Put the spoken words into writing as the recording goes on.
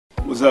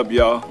What's up,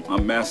 y'all?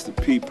 I'm Master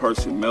P.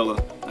 Percy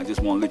Miller. I just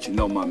want to let you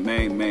know my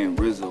main man,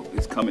 Rizzo,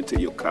 is coming to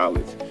your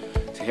college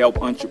to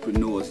help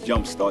entrepreneurs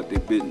jumpstart their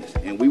business.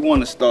 And we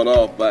want to start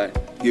off by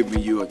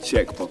giving you a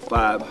check for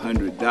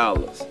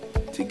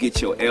 $500 to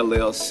get your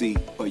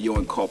LLC or your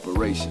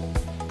incorporation.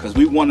 Because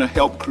we want to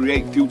help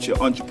create future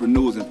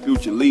entrepreneurs and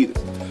future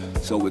leaders.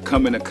 So we're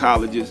coming to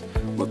colleges,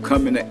 we're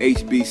coming to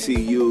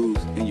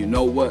HBCUs, and you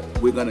know what?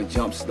 We're going to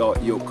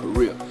jumpstart your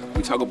career.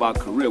 We talk about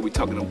career, we're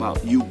talking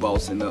about you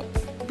bossing up,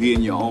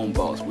 being your own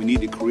boss. We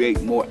need to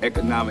create more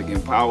economic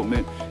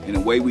empowerment, and the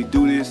way we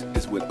do this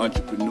is with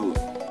entrepreneurs.